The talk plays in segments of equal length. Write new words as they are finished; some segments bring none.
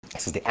He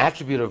says the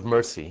attribute of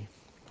mercy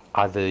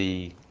are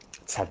the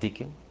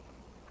tzaddikim,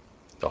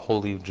 the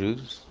holy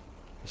Jews,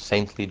 the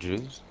saintly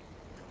Jews,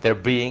 their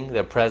being,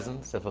 their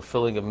presence, their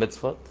fulfilling of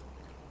mitzvot,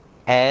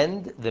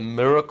 and the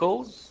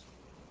miracles,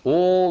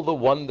 all the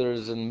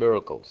wonders and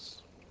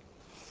miracles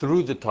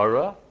through the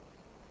Torah,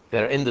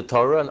 they're in the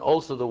Torah, and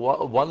also the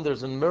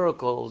wonders and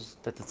miracles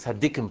that the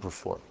tzaddikim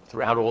perform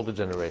throughout all the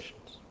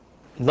generations.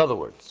 In other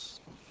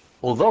words,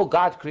 although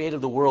God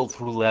created the world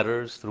through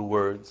letters, through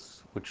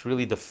words, which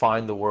really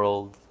define the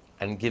world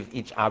and give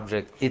each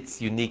object its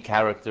unique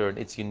character and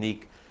its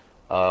unique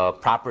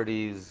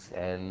properties,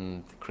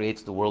 and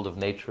creates the world of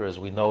nature as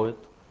we know it,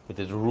 with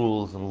its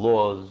rules and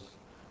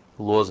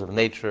laws of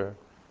nature,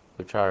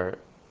 which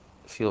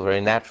feel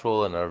very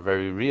natural and are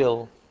very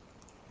real.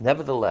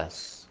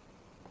 Nevertheless,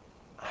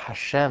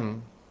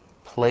 Hashem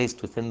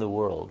placed within the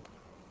world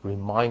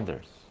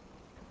reminders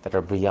that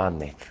are beyond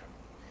nature.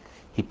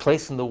 He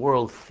placed in the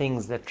world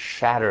things that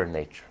shatter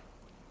nature,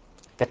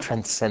 that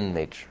transcend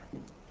nature,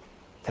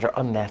 that are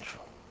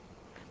unnatural,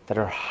 that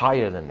are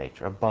higher than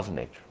nature, above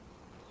nature,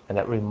 and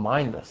that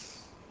remind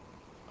us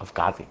of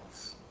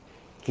godliness.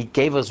 He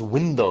gave us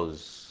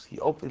windows. He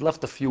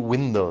left a few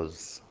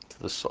windows to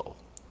the soul,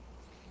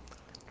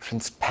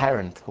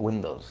 transparent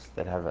windows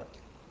that have a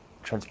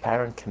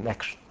transparent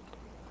connection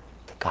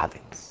to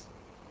godliness,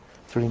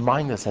 to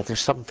remind us that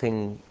there's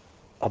something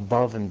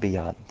above and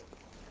beyond.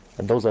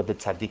 And those are the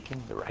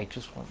tzaddikim, the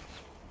righteous ones,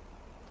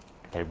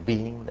 their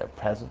being, their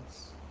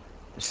presence,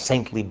 their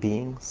saintly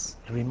beings.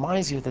 It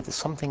reminds you that there's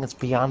something that's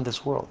beyond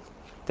this world.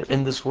 They're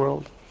in this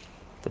world,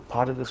 they're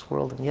part of this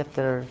world, and yet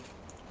they're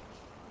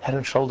head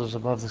and shoulders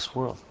above this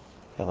world.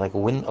 They're like a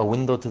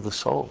window to the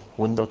soul,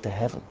 a window to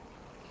heaven.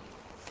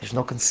 There's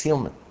no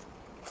concealment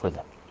for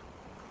them.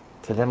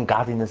 To them,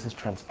 godliness is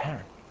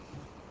transparent.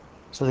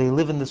 So they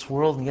live in this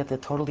world, and yet they're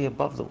totally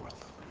above the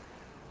world.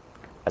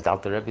 As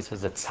Alter Rebbe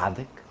says, that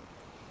tzaddik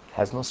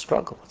has no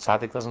struggle.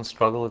 Tzaddik doesn't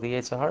struggle with the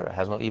Yetzer Hara,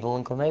 has no evil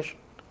inclination,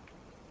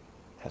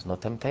 has no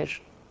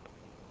temptation.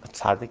 A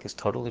tzaddik is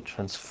totally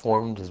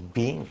transformed as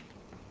being.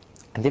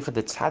 And therefore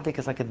the tzaddik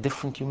is like a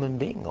different human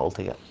being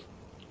altogether.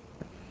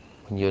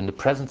 When you're in the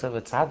presence of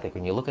a tzaddik,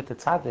 when you look at the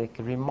tzaddik,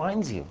 it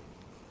reminds you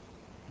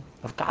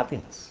of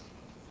godliness.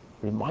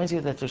 It reminds you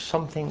that there's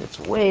something that's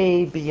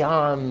way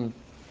beyond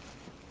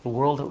the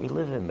world that we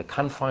live in, the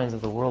confines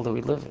of the world that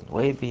we live in,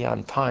 way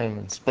beyond time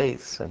and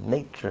space and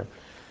nature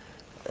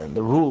and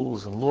the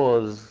rules and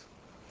laws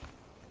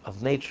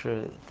of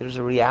nature. There's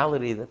a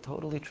reality that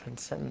totally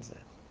transcends it.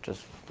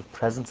 Just the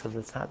presence of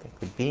the tzaddik,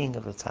 the being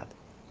of the tzaddik,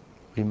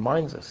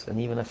 reminds us and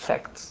even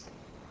affects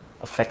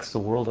the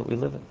world that we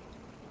live in.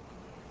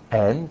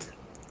 And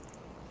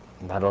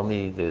not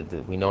only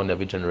we know in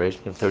every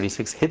generation you have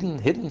 36 hidden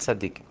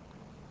tzaddikim.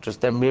 Just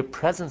their mere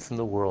presence in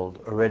the world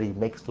already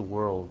makes the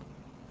world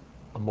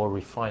a more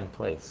refined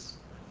place,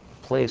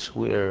 a place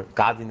where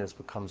godliness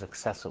becomes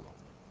accessible,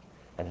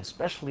 and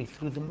especially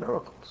through the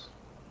miracles.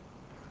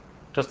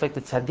 Just like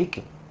the tzaddikim.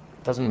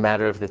 It doesn't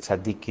matter if the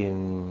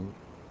tzaddikim,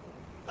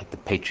 like the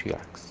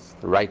patriarchs,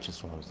 the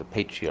righteous ones, the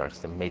patriarchs,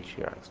 the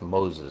matriarchs,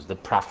 Moses, the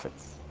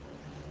prophets,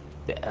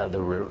 the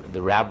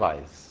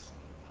rabbis,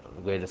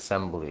 the Great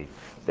Assembly,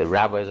 the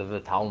rabbis of the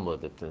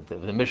Talmud,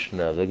 the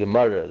Mishnah, the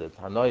Gemara, the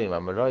Tanoim,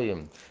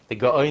 Amoraim, the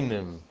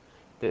Gaonim,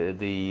 the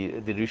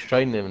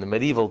Rishonim in the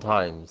medieval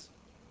times,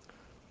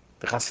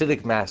 the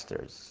Hasidic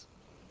masters.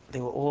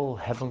 They were all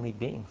heavenly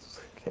beings.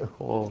 They were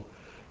all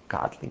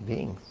godly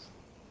beings.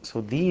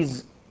 So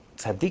these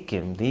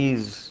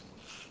tzaddikim,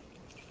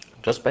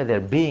 just by their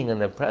being and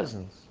their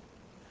presence,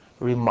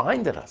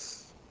 reminded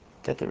us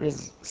that there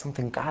is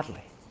something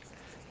godly.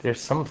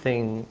 There's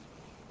something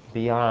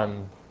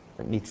beyond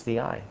that meets the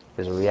eye.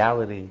 There's a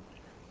reality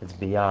that's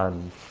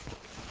beyond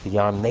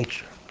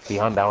nature,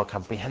 beyond our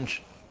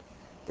comprehension.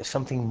 There's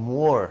something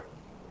more,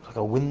 like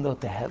a window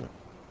to heaven,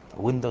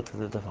 a window to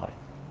the divine.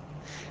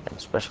 And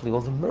especially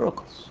all the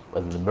miracles,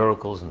 whether the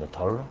miracles in the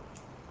Torah,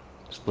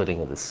 splitting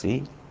of the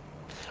sea,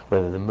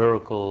 whether the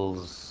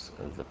miracles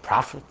of the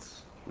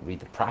prophets, you read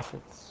the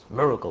prophets,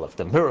 miracle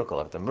after miracle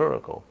after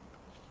miracle,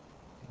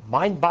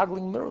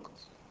 mind-boggling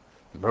miracles.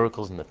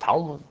 Miracles in the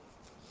Talmud,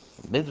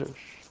 the Midrash,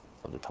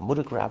 of the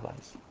Talmudic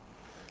rabbis,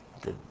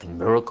 the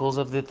miracles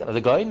of the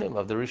Gaonim,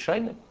 of the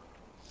Rishonim,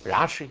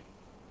 Rashi,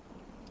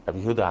 Rabbi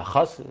Yehuda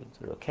HaChassid,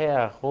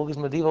 Rokeach, all these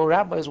medieval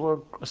rabbis were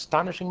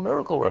astonishing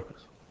miracle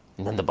workers.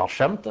 And then the Baal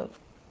Shem Tov.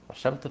 Baal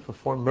Shem Tov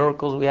performed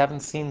miracles we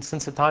haven't seen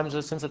since the times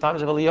of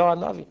Eliyahu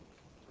HaNavi.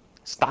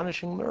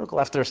 Astonishing miracle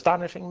after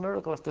astonishing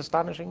miracle after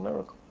astonishing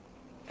miracle.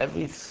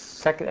 Every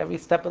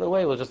step of the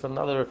way was just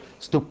another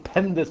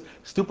stupendous,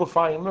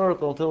 stupefying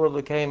miracle until it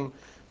became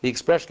the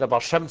expression of Baal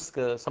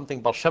Shemska,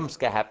 something Baal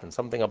Shemska happened,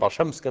 something a Baal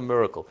Shemska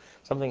miracle,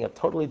 something that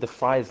totally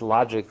defies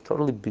logic,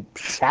 totally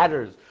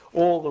shatters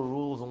all the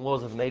rules and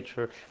laws of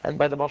nature. And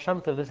by the Baal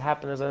Shem Tov, this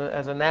happened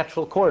as a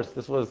natural course.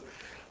 This was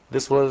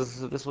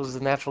the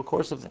natural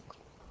course of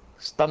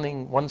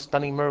things. One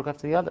stunning miracle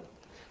after the other.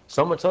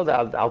 So much so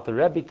that Alter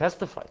Rebbe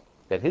testified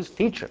that his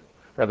teacher,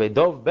 Rabbi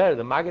Dov Ber,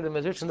 the Maggid of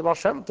Mezritch, and the Baal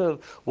Shem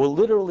Tov were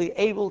literally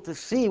able to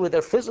see with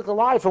their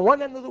physical eye from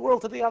one end of the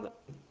world to the other.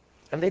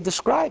 And they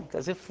described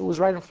as if it was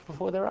right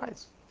before their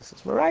eyes. This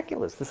is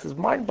miraculous. This is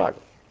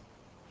mind-boggling.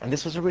 And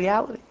this was a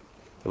reality.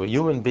 There were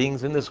human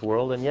beings in this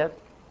world, and yet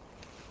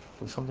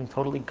there was something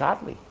totally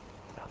godly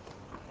about them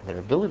and their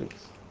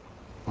abilities.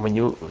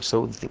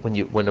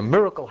 When a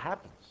miracle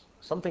happens,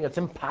 something that's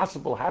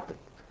impossible happens.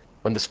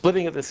 When the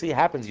splitting of the sea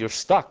happens, you're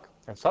stuck,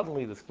 and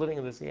suddenly the splitting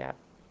of the sea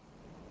happens.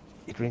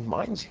 It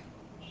reminds you.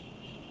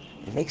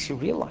 It makes you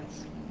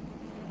realize.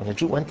 When a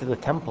Jew went to the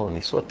temple and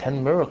he saw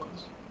 10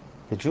 miracles,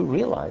 the Jew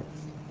realized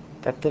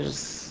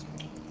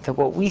that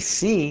what we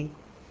see,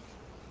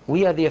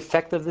 we are the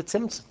effect of the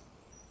tzimtzum.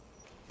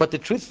 But the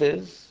truth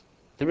is,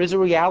 there is a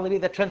reality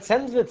that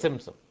transcends the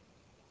tzimtzum.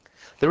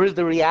 There is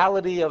the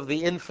reality of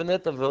the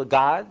infinite, of the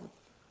God,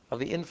 of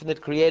the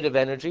infinite creative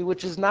energy,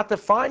 which is not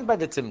defined by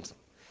the tzimtzum.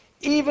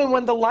 Even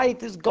when the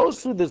light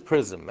goes through this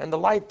prism, and the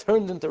light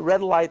turns into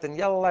red light and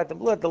yellow light and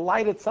blue light, the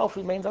light itself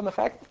remains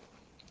unaffected.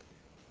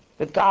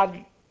 That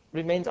God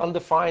remains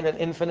undefined and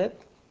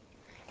infinite,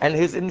 and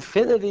his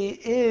infinity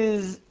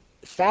is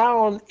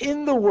found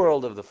in the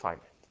world of the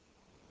finite.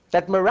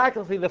 That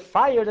miraculously the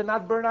fire did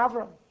not burn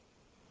Avram.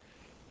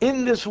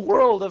 In this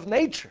world of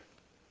nature,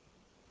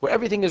 where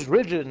everything is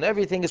rigid and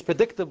everything is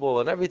predictable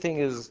and everything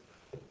is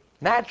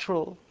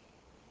natural,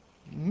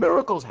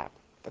 miracles happen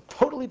that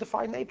totally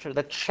defy nature,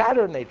 that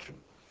shatter nature.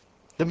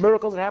 The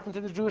miracles that happened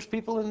to the Jewish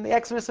people in the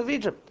Exodus of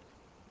Egypt.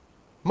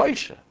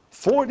 Moshe,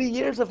 40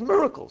 years of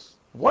miracles,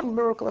 one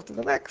miracle after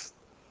the next.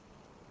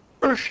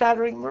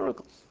 Earth-shattering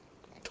miracles.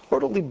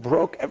 Totally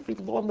broke every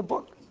law in the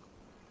book.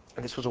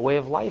 And this was a way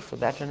of life for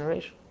that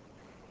generation,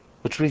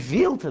 which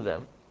revealed to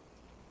them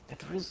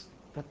that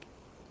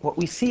what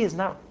we see is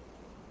not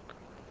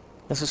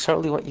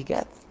necessarily what you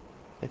get.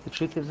 That the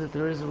truth is that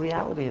there is a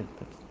reality,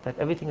 that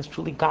everything is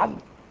truly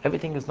godly.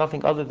 Everything is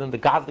nothing other than the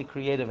godly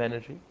creative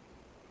energy,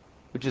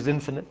 which is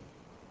infinite,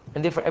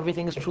 and therefore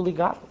everything is truly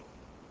godly.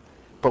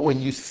 But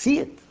when you see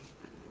it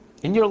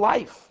in your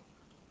life,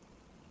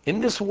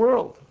 in this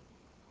world,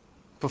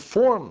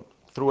 performed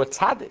through a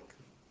tzaddik,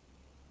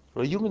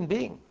 through a human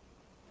being,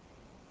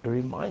 it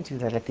reminds you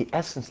that at the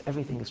essence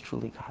everything is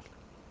truly godly.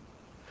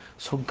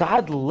 So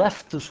God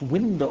left this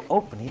window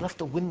open. He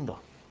left a window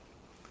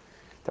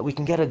that we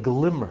can get a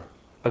glimmer,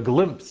 a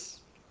glimpse,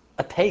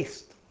 a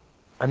taste,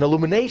 an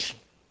illumination.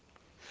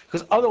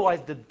 Because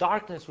otherwise the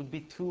darkness would be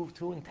too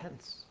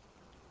intense.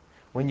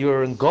 When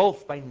you're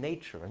engulfed by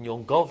nature and you're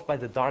engulfed by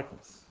the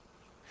darkness,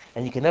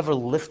 and you can never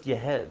lift your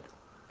head,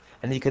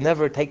 and you can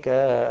never take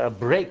a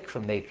break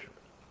from nature,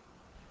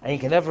 and you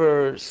can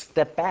never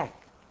step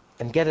back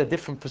and get a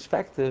different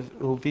perspective,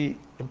 it will be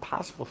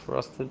impossible for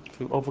us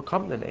to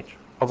overcome the nature,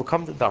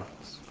 overcome the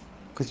darkness.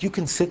 Because you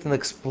can sit and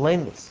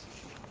explain this,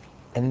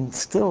 and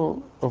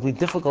still it'll be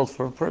difficult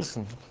for a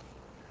person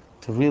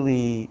to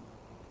really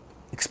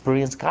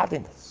experience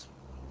godliness,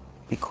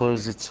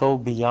 because it's so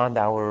beyond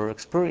our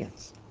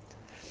experience.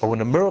 But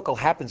when a miracle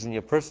happens in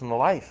your personal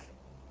life,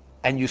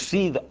 and you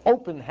see the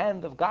open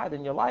hand of God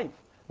in your life,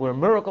 where a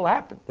miracle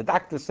happened, the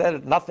doctor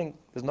said nothing,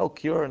 there's no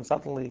cure, and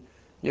suddenly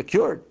you're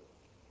cured,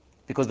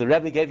 because the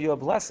Rebbe gave you a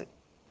blessing.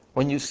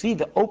 When you see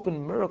the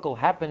open miracle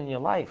happen in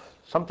your life,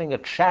 something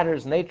that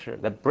shatters nature,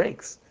 that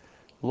breaks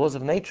the laws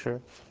of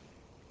nature,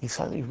 you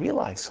suddenly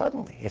realize,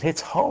 it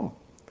hits home,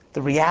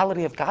 the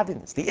reality of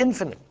godliness, the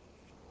infinite,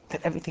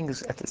 that everything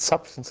is at its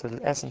substance, at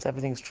its essence,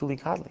 everything is truly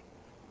godly.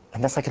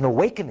 And that's like an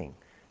awakening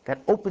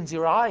that opens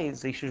your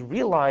eyes. You should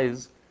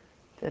realize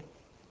that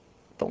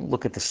don't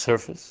look at the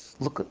surface,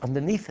 look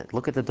underneath it,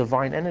 look at the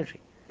divine energy.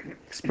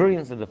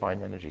 Experience the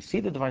divine energy, see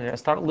the divine energy, and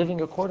start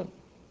living accordingly.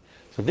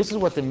 So this is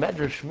what the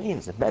Medrash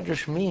means. The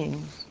Medrash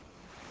means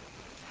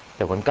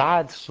that when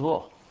God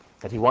saw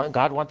that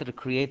God wanted to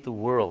create the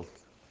world,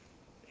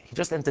 he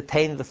just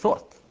entertained the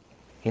thought.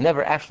 He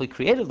never actually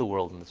created the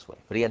world in this way,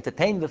 but he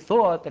entertained the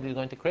thought that he's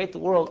going to create the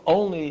world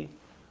only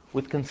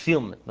with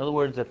concealment. In other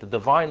words, that the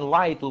divine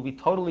light will be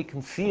totally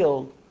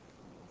concealed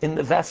in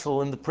the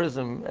vessel, in the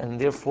prism, and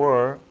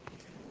therefore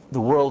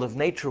the world of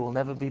nature will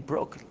never be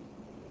broken.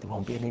 There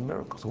won't be any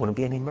miracles. There wouldn't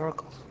be any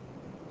miracles.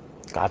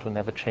 God will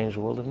never change the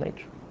world of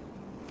nature.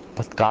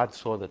 But God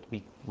saw that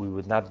we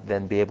would not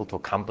then be able to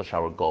accomplish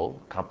our goal,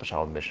 accomplish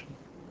our mission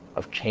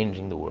of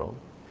changing the world,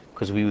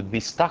 because we would be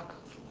stuck.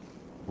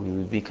 We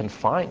would be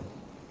confined.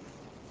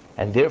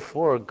 And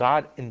therefore,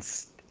 God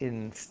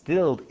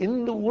instilled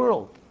in the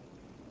world,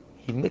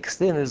 he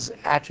mixed in his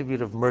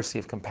attribute of mercy,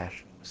 of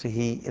compassion. So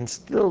he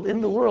instilled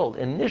in the world,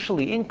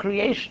 initially in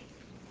creation,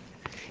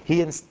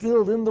 he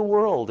instilled in the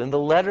world, in the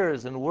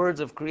letters and words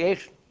of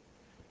creation,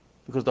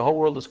 because the whole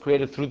world is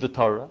created through the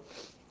Torah.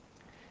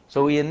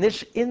 So in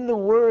the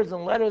words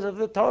and letters of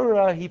the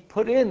Torah,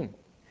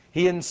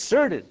 he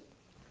inserted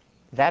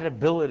that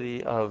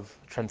ability of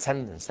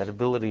transcendence, that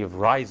ability of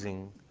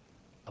rising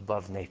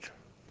above nature.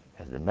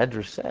 As the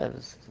Medrash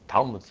says, the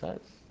Talmud says,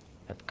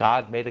 that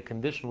God made a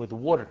condition with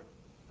water.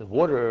 The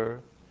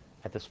water,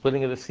 at the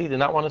splitting of the sea, did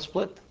not want to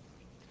split.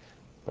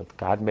 But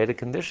God made a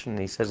condition.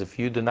 He says, if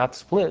you do not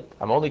split,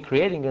 I'm only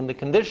creating you in the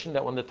condition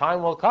that when the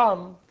time will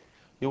come,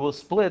 you will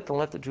split and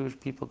let the Jewish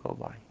people go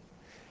by.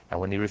 And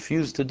when he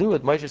refused to do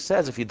it, Moshe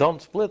says, if you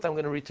don't split, I'm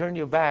going to return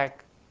you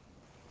back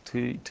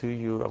to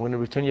you. I'm going to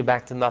return you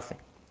back to nothing.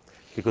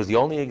 Because you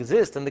only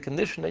exist in the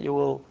condition that you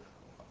will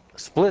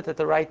split at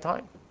the right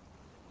time.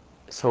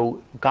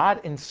 So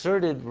God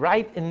inserted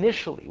right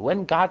initially,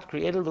 when God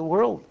created the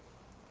world,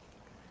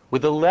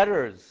 with the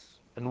letters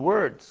and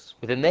words,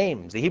 with the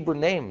names, the Hebrew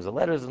names, the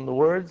letters and the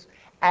words,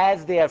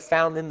 as they are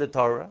found in the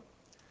Torah.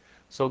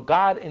 So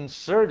God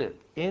inserted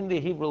in the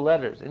Hebrew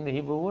letters, in the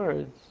Hebrew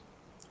words,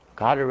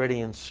 God already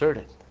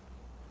inserted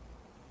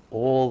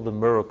all the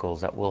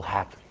miracles that will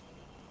happen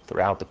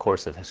throughout the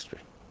course of history.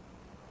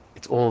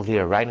 It's all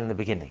there right in the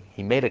beginning.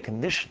 He made a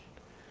condition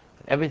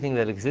that everything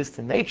that exists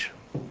in nature,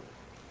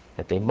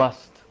 that they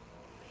must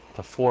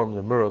perform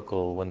the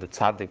miracle when the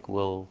tzaddik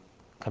will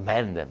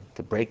command them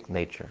to break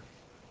nature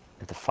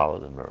and to follow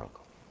the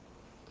miracle.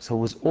 So it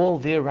was all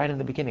there right in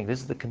the beginning. This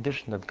is the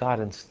condition that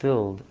God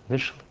instilled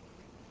initially,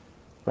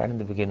 right in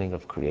the beginning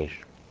of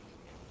creation.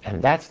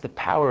 And that's the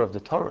power of the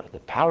Torah. The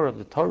power of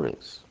the Torah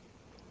is,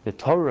 the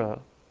Torah,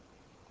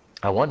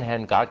 on one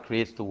hand, God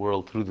creates the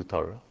world through the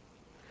Torah,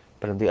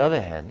 but on the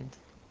other hand,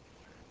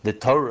 the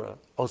Torah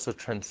also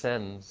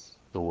transcends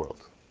the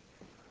world.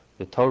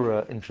 The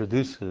Torah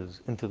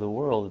introduces into the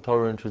world, the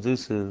Torah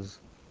introduces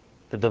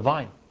the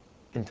divine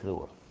into the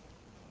world.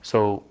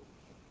 So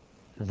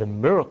the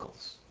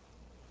miracles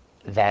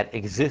that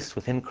exist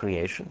within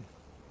creation,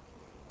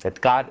 that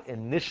God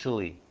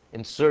initially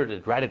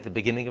inserted right at the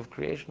beginning of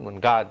creation, when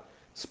God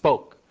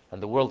spoke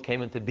and the world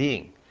came into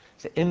being.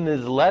 So in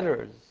these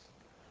letters,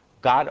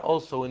 God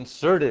also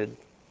inserted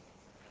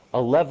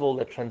a level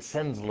that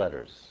transcends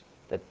letters,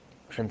 that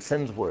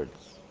transcends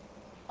words.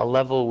 A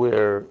level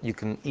where you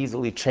can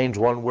easily change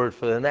one word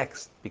for the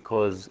next,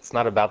 because it's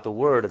not about the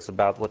word, it's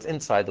about what's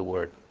inside the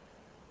word.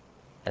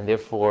 And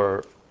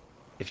therefore,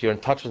 if you're in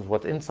touch with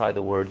what's inside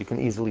the word, you can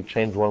easily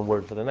change one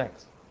word for the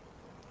next.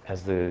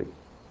 As the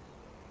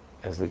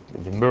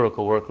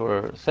miracle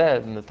worker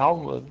said in the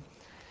Talmud,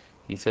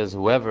 he says,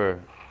 whoever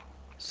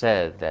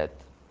said that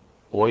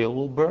oil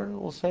will burn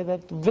will say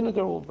that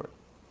vinegar will burn.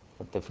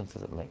 What difference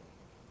does it make?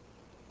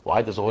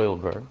 Why does oil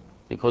burn?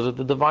 Because of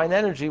the divine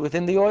energy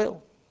within the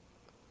oil,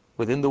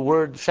 within the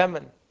word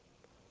shemen.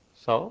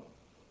 So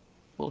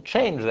we'll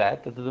change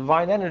that, that the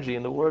divine energy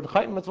in the word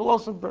chaimet will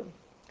also burn.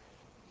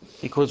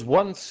 Because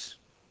once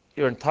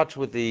you're in touch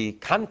with the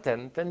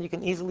content, then you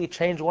can easily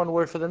change one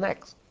word for the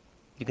next.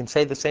 You can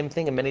say the same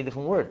thing in many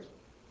different words.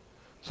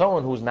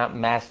 Someone who's not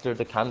mastered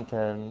the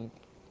content,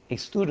 a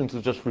student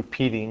who's just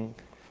repeating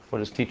what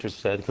his teacher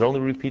said, can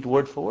only repeat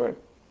word for word.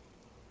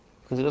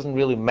 Because he doesn't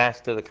really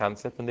master the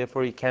concept, and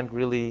therefore he can't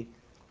really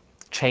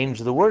change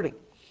the wording.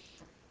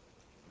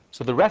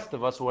 So the rest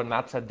of us who are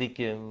not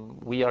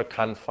tzaddikim, we are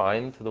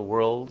confined to the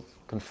world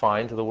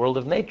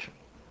of nature.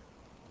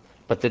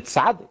 But the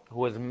tzaddik,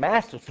 who has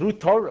mastered through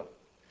Torah,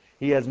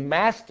 he has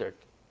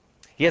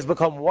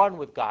become one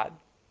with God,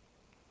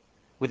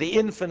 with the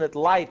infinite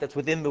light that's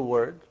within the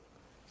word,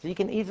 so you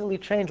can easily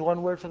change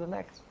one word for the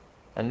next.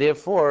 And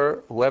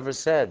therefore, whoever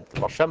said,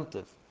 Baal Shem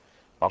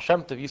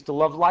Tov used to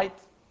love light.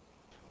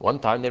 One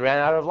time they ran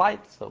out of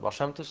light, so Baal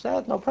Shem Tov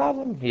said, no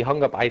problem. He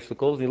hung up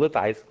icicles, he lit the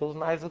icicles,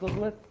 and the icicles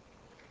lit.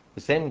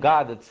 The same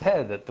God that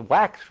said that the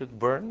wax should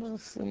burn,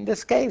 in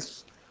this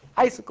case,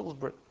 icicles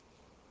burn.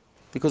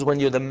 Because when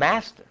you're the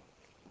master,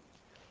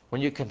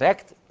 when you're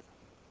connected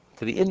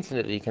to the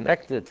infinite, you're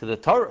connected to the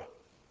Torah,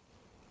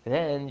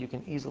 then you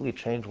can easily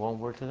change one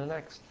word to the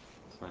next.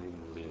 It's not even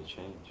really a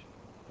change.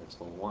 It's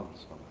all one.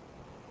 So.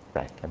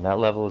 Right, and that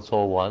level it's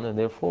all one, and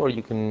therefore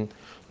you can,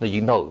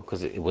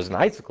 because it was an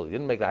icicle. You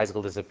didn't make the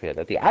icicle disappear.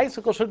 That the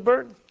icicle should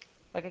burn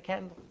like a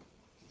candle.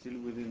 Still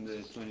within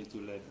the 22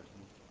 letters.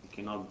 You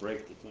cannot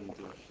break the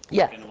 22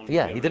 letters.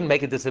 Yeah, he didn't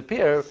make it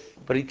disappear,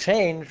 but he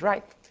changed,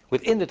 right.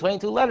 Within the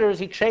 22 letters,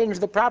 he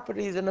changed the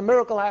properties, and the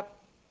miracle happened.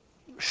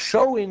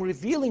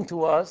 Revealing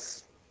to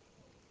us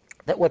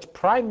that what's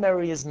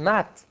primary is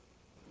not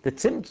the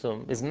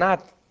tzimtzum, is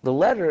not the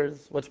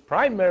letters. What's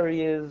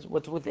primary is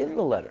what's within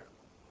the letter,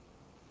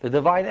 the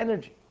divine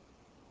energy.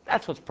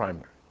 That's what's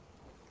primary.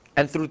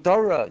 And through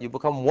Torah, you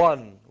become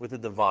one with the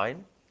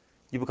divine.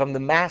 You become the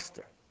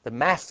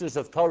masters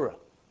of Torah.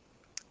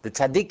 The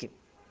tzaddikim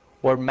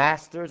were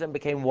masters and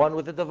became one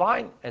with the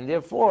divine. And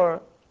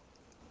therefore,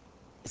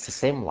 it's the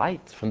same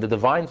light. From the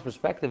divine's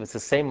perspective, it's the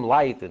same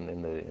light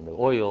in the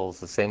oils,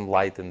 the same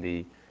light in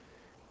the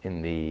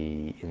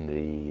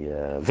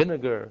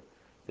vinegar,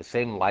 the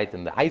same light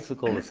in the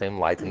icicle, the same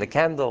light in the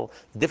candle.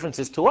 The difference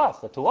is to us,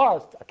 that to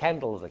us, a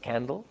candle is a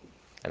candle,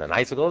 and an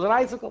icicle is an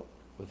icicle,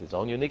 with its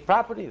own unique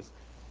properties.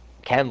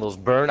 Candles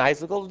burn,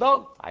 icicles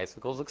don't.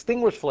 Icicles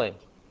extinguish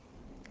flames.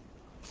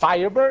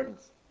 Fire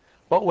burns.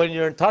 But when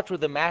you're in touch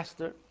with the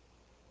Master,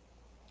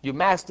 you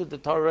mastered the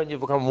Torah and you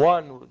become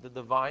one with the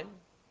divine,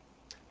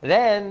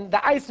 then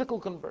the icicle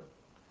can burn.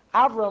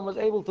 Abraham was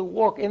able to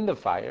walk in the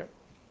fire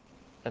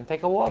and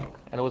take a walk,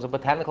 and it was a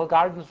botanical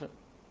garden for him.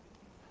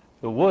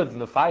 The wood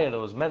and the fire that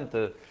was meant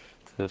to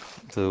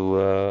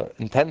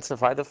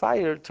intensify the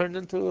fire turned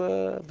into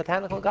a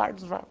botanical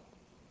gardens around.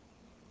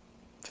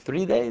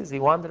 3 days he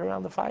wandered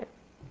around the fire.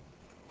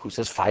 Who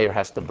says fire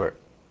has to burn?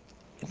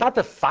 It's not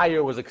that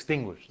fire was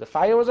extinguished. The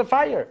fire was a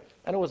fire,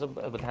 and it was a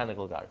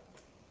botanical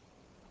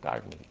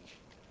garden.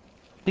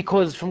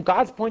 Because from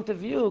God's point of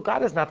view,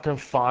 God is not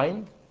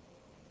confined.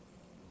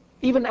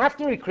 Even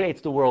after he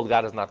creates the world,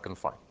 God is not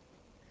confined.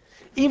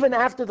 Even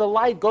after the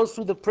light goes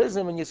through the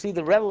prism and you see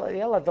the red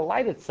light, the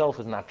light itself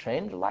is not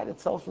changed. The light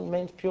itself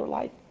remains pure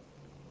light.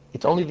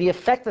 It's only the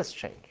effect that's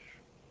changed.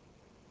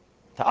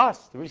 To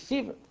us, the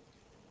receiver.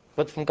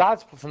 But from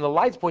the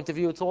light's point of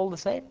view, it's all the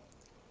same.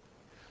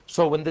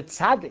 So when the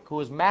tzaddik, who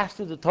has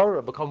mastered the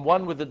Torah, become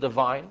one with the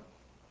divine,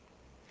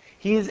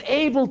 he is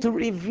able to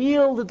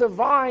reveal the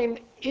divine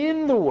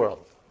in the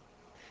world.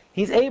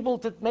 He's able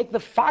to make the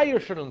fire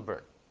shouldn't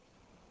burn.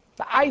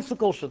 The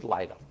icicle should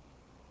light up.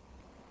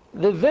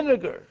 The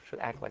vinegar should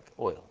act like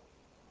oil.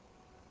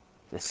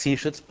 The sea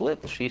should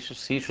split. The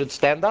sea should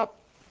stand up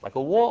like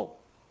a wall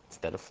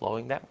instead of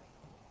flowing down.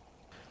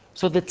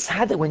 So the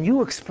tzaddik, when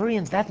you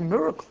experience that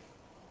miracle,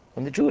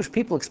 when the Jewish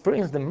people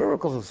experience the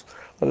miracles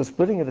of the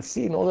splitting of the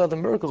sea and all the other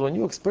miracles, when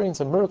you experience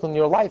a miracle in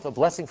your life, a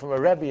blessing from a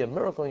Rebbe, a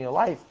miracle in your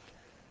life,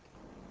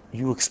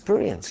 you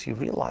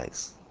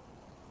realize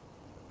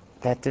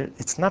that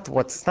it's not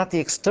the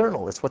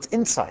external, it's what's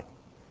inside.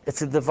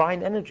 It's a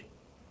divine energy.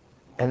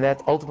 And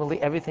that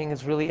ultimately everything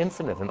is really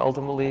infinite, and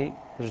ultimately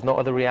there's no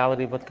other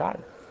reality but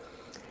God.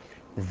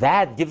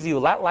 That gives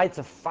you, that lights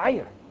a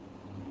fire.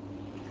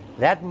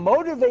 That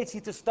motivates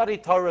you to study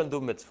Torah and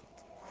do mitzvot.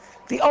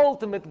 The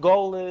ultimate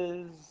goal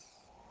is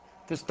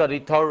to study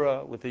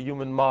Torah with a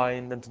human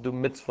mind and to do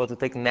mitzvah, to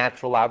take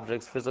natural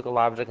objects, physical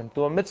objects, and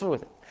do a mitzvah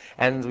with it.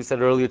 And as we said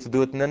earlier, to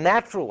do it in a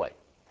natural way.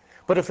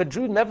 But if a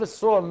Jew never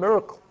saw a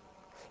miracle,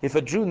 if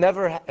a Jew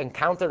never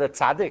encountered a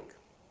tzaddik,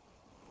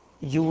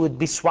 you would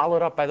be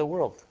swallowed up by the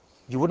world.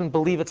 You wouldn't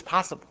believe it's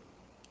possible.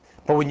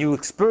 But when you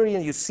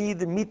experience, you see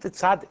meet the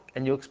tzaddik,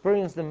 and you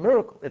experience the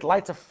miracle, it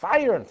lights a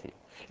fire into you.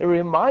 It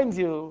reminds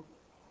you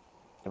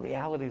the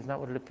reality is not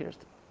what it appears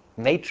to be.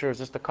 Nature is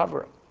just a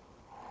cover-up.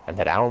 And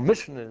that our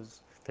mission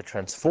is to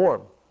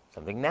transform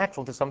something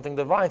natural to something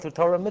divine through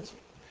Torah and mitzvah.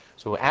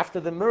 So after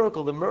the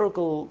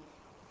miracle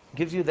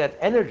gives you that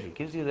energy,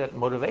 gives you that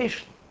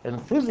motivation, and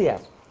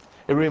enthusiasm.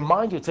 It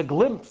reminds you, it's a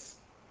glimpse.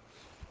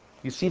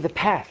 You see the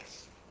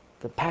paths.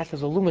 The path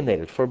is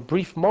illuminated. For a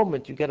brief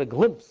moment, you get a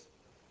glimpse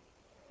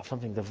of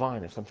something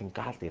divine, of something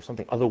godly, of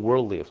something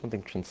otherworldly, of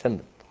something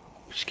transcendent,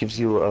 which gives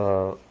you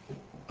a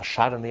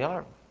shot in the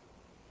arm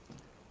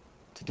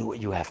to do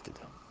what you have to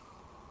do.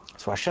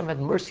 So Hashem had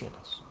mercy on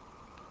us.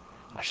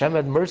 Hashem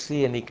had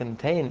mercy, and he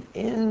contained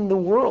in the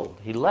world,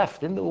 he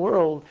left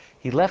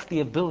the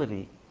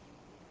ability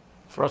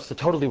for us to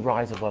totally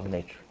rise above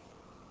nature.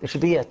 There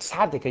should be a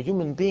tzaddik, a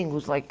human being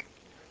who's like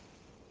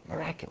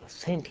miraculous,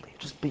 saintly,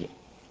 just be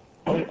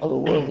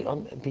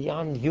otherworldly,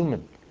 beyond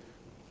human.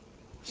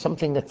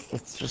 Something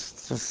that's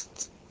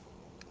just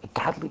a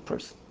godly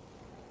person.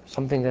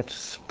 Something that's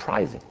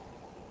surprising,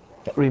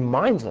 that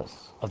reminds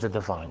us of the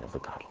divine, of the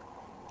godly.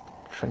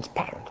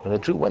 Transparent. When the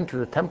Jew went to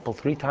the temple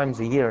 3 times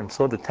a year and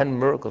saw the 10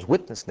 miracles,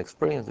 witnessed and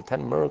experienced the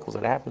 10 miracles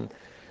that happened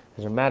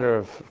as a matter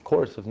of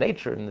course of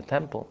nature in the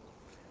temple,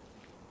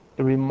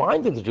 it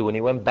reminded the Jew when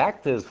he went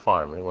back to his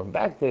farm, when he went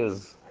back to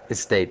his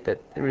estate,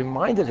 that it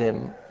reminded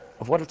him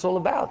of what it's all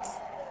about.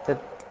 That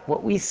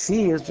what we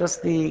see is it's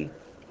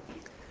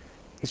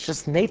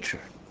just nature.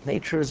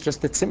 Nature is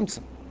just the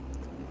tzimtzum.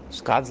 It's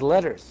God's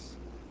letters.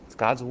 It's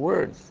God's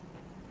words.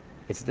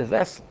 It's the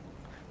vessel.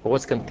 But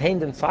what's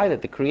contained inside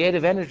it, the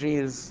creative energy,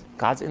 is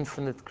God's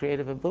infinite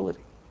creative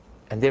ability.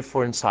 And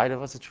therefore inside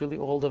of us, it's really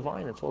all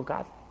divine. It's all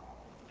godly.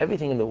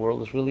 Everything in the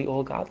world is really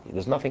all godly.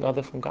 There's nothing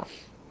other from God.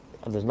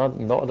 And there's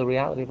no other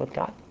reality but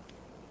God.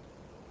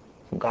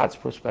 From God's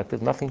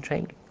perspective, nothing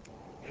changes.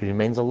 He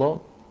remains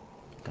alone.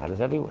 God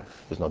is everywhere.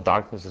 There's no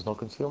darkness, there's no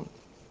concealment.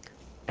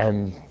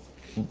 And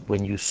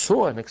when you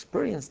saw and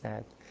experienced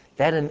that,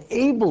 that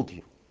enabled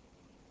you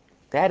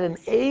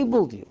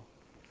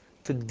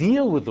to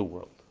deal with the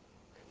world,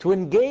 to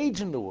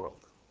engage in the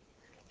world,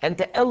 and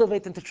to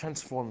elevate and to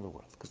transform the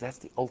world, because that's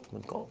the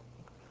ultimate goal.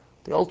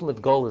 The ultimate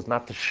goal is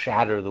not to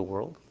shatter the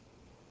world.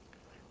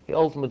 The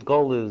ultimate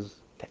goal is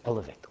to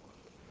elevate the world.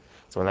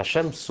 So when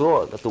Hashem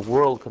saw that the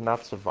world could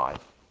not survive,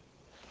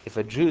 if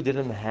a Jew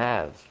didn't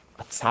have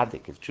a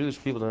tzaddik, if Jewish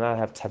people do not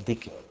have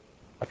tzaddikim,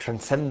 a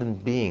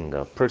transcendent being,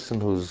 a person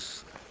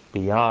who's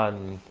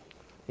beyond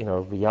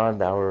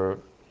our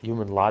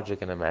human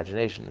logic and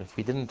imagination, if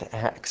we didn't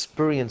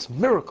experience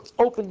miracles,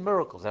 open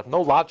miracles, have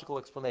no logical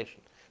explanation,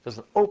 just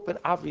an open,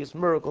 obvious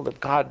miracle that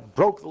God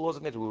broke the laws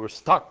of nature. We were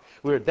stuck,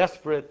 we were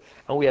desperate,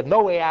 and we had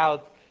no way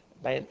out.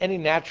 By any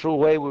natural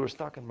way, we were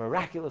stuck, and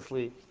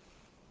miraculously,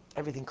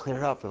 everything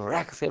cleared up, and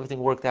miraculously, everything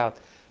worked out.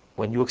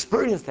 When you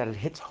experience that, it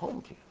hits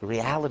home to you, the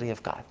reality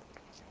of God.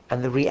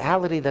 And the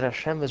reality that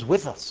Hashem is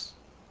with us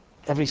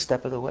every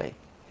step of the way.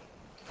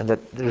 And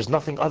that there's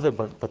nothing other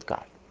but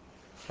God.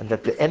 And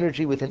that the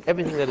energy within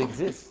everything that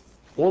exists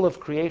All of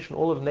creation,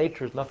 all of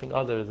nature is nothing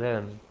other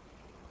than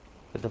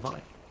the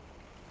divine,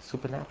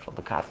 supernatural,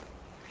 the God.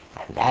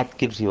 And that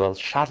gives you a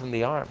shot in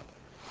the arm.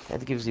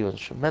 That gives you a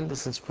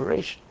tremendous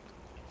inspiration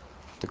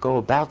to go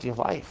about your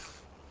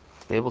life,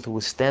 to be able to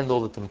withstand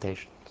all the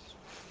temptations,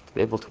 to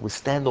be able to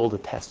withstand all the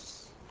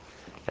tests,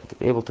 and to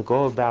be able to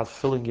go about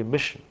filling your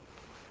mission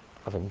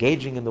of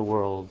engaging in the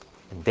world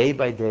and day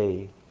by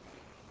day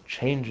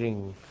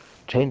changing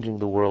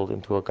the world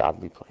into a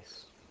godly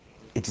place.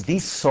 It's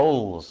these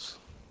souls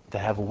that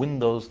have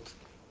windows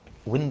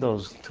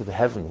to the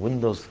heaven,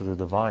 windows to the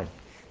divine,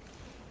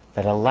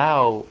 that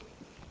allow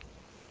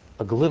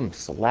a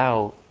glimpse,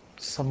 allow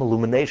some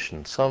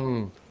illumination,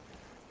 some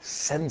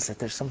sense that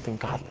there's something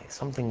godly,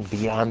 something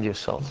beyond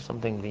yourself,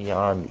 something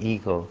beyond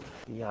ego,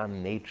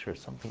 beyond nature,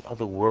 something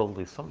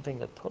otherworldly, something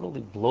that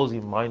totally blows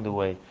your mind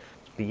away,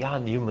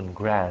 beyond human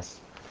grasp.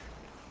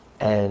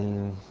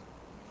 And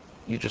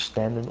you just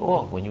stand in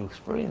awe when you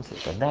experience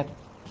it, and that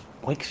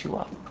wakes you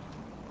up.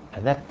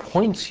 And that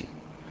points you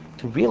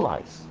to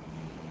realize,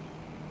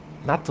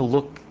 not to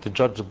look, to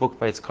judge a book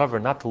by its cover,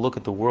 not to look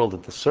at the world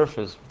at the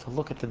surface, but to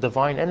look at the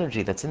divine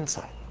energy that's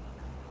inside.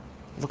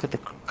 Look at the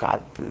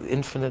God, the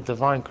infinite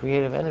divine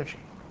creative energy.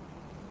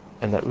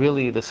 And that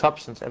really the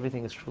substance,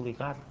 everything is truly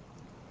godly.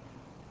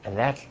 And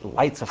that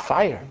lights a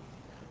fire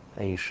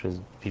that you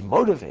should be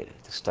motivated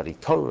to study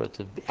Torah,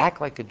 to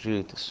act like a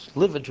Jew, to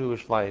live a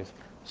Jewish life,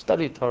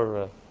 study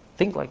Torah,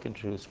 think like a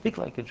Jew, speak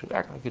like a Jew,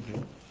 act like a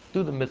Jew,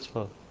 do the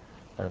mitzvah,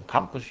 and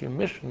accomplish your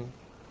mission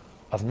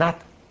of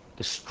not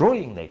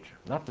destroying nature,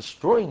 not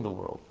destroying the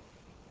world,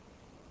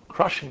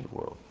 crushing the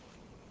world,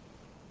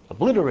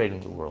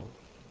 obliterating the world,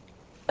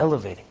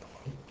 elevating the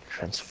world,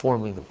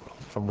 transforming the world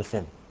from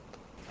within.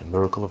 The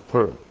miracle of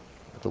Purim,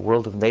 the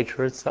world of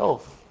nature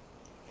itself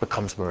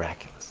becomes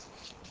miraculous.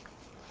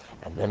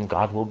 And then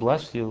God will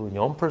bless you in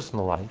your own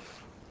personal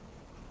life,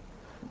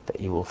 that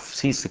you will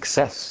see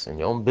success in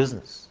your own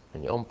business,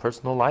 in your own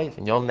personal life,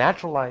 in your own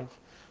natural life.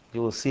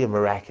 You will see a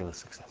miraculous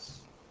success.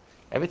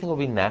 Everything will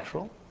be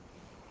natural,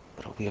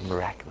 but it'll be a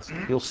miraculous.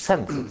 You'll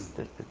sense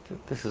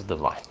this is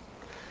divine.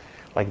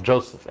 Like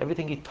Joseph,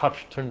 everything he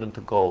touched turned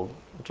into gold.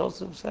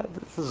 Joseph said,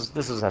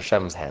 this is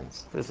Hashem's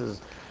hands.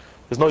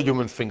 There's no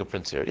human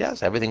fingerprints here.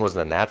 Yes, everything was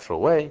in a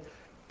natural way,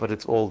 but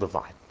it's all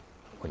divine.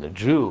 When a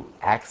Jew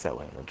acts that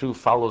way, when a Jew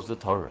follows the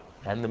Torah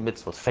and the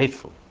mitzvot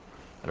faithfully,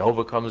 and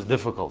overcomes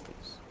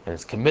difficulties, and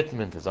his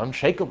commitment is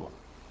unshakable,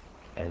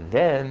 and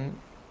then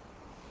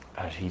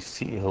as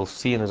he'll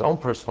see in his own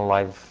personal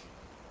life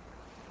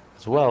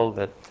as well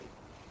that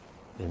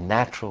the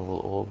natural will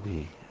all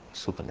be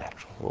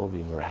supernatural, will all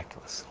be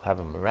miraculous. He'll have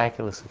a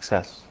miraculous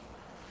success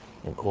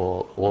in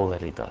all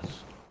that he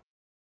does.